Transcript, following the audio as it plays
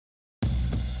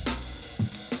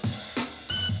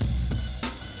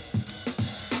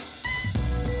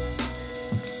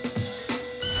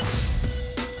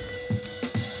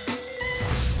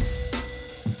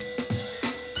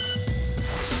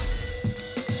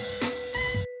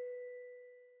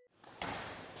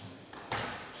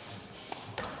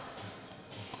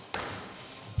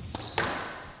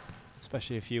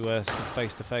especially if you were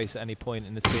face to face at any point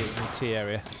in the tee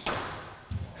area.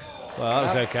 Well, that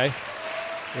was okay.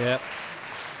 Yeah.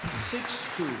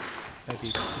 6-2.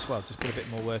 Maybe just put a bit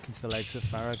more work into the legs of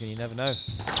Farag, and you never know.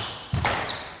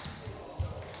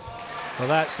 Well,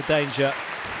 that's the danger.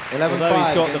 11-5. Although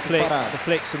he's got the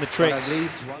flicks and the tricks. I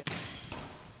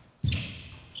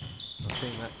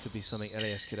think that could be something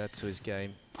Elias could add to his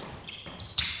game.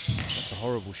 That's a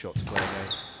horrible shot to play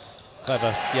against.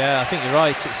 Clever. Yeah, I think you're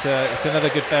right. It's another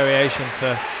good variation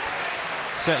for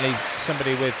certainly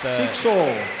somebody with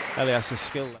 6-all. Elias's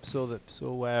skill.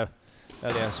 Saw where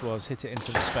Elias was, hit it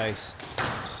into the space.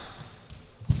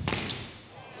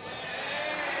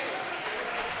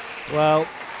 Well,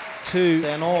 2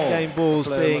 game balls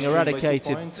being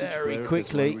eradicated very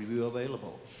quickly.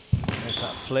 There's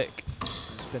that flick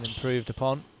that's been improved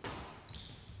upon.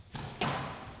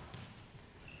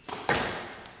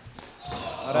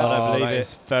 I don't believe it.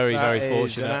 It's very, very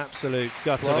fortunate. An absolute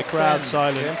gutter. The crowd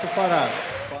silent.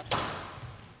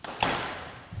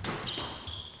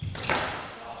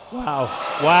 Wow.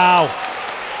 Wow.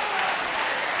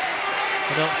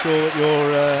 I'm not sure what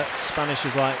your Spanish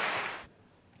is like.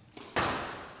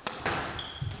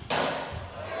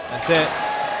 That's it.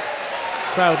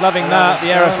 Crowd loving that.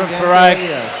 The error from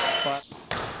Farag.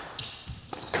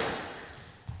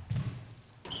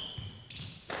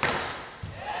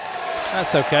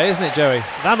 That's okay, isn't it, Joey?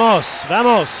 Vamos,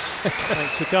 vamos.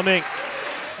 Thanks for coming.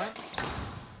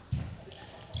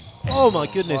 Oh my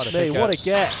goodness me, what a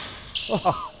get.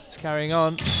 Oh, it's carrying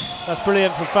on. That's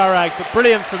brilliant from Farag, but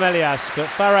brilliant from Elias. But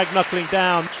Farag knuckling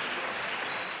down.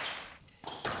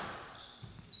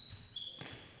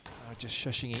 Just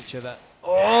shushing each other.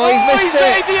 Oh, he's missed it!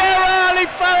 Made the error! Ali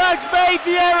Farag's made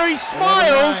the error, he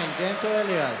smiles!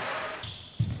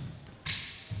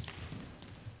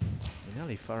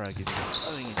 Ali Farag is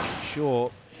going in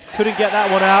short. Couldn't get that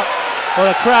one out. Well,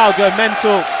 the crowd go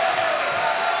mental.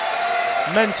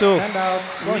 Mental.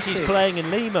 It's like he's playing in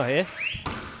Lima here.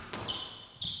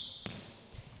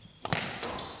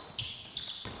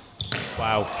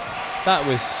 Wow. That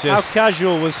was just... How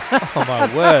casual was that? Oh my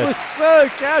word. That was so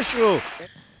casual.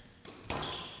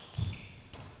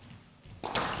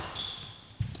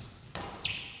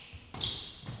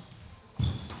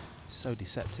 So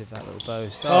deceptive, that little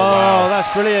boast. Oh, wow. That's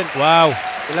brilliant. Wow.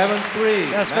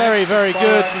 11-3. That's very, very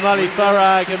good from Ali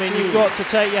Farag. I mean, you've got to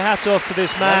take your hat off to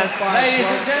this man. Ladies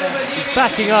and gentlemen, he's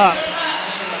backing up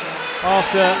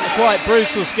after a quite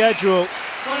brutal schedule.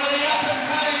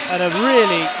 And a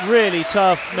really, really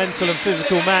tough mental and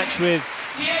physical match with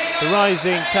the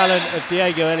rising talent of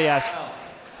Diego Elias.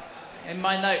 In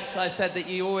my notes, I said that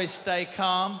you always stay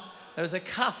calm. There was a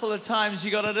couple of times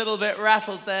you got a little bit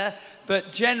rattled there,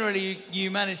 but generally you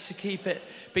managed to keep it.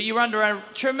 But you were under a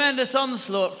tremendous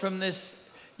onslaught from this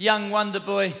young wonder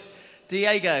boy,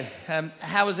 Diego.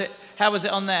 How was it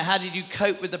on there? How did you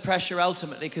cope with the pressure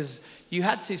ultimately? Because you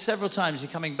had to several times. You're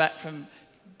coming back from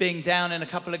being down in a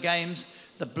couple of games.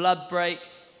 The blood break.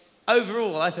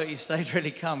 Overall, I thought you stayed really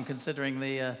calm considering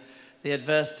the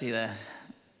adversity there.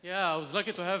 Yeah, I was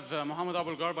lucky to have Mohamed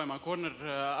Abulgar by my corner.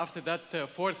 After that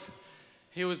fourth,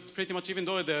 he was pretty much, even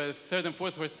though the third and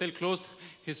fourth were still close,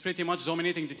 he was pretty much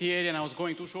dominating the tee area, and I was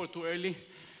going too short too early.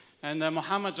 And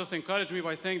Mohamed just encouraged me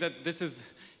by saying that this is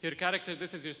your character,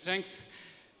 this is your strength.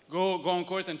 Go on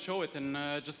court and show it,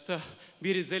 and just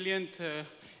be resilient.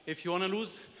 If you want to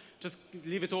lose, just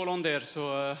leave it all on there.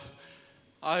 So.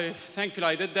 Thankfully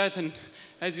I did that, and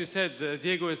as you said,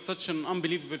 Diego is such an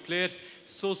unbelievable player,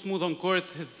 so smooth on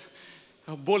court, his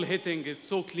ball hitting is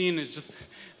so clean, it's just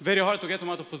very hard to get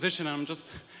him out of position, and I'm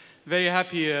just very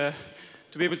happy to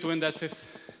be able to win that fifth.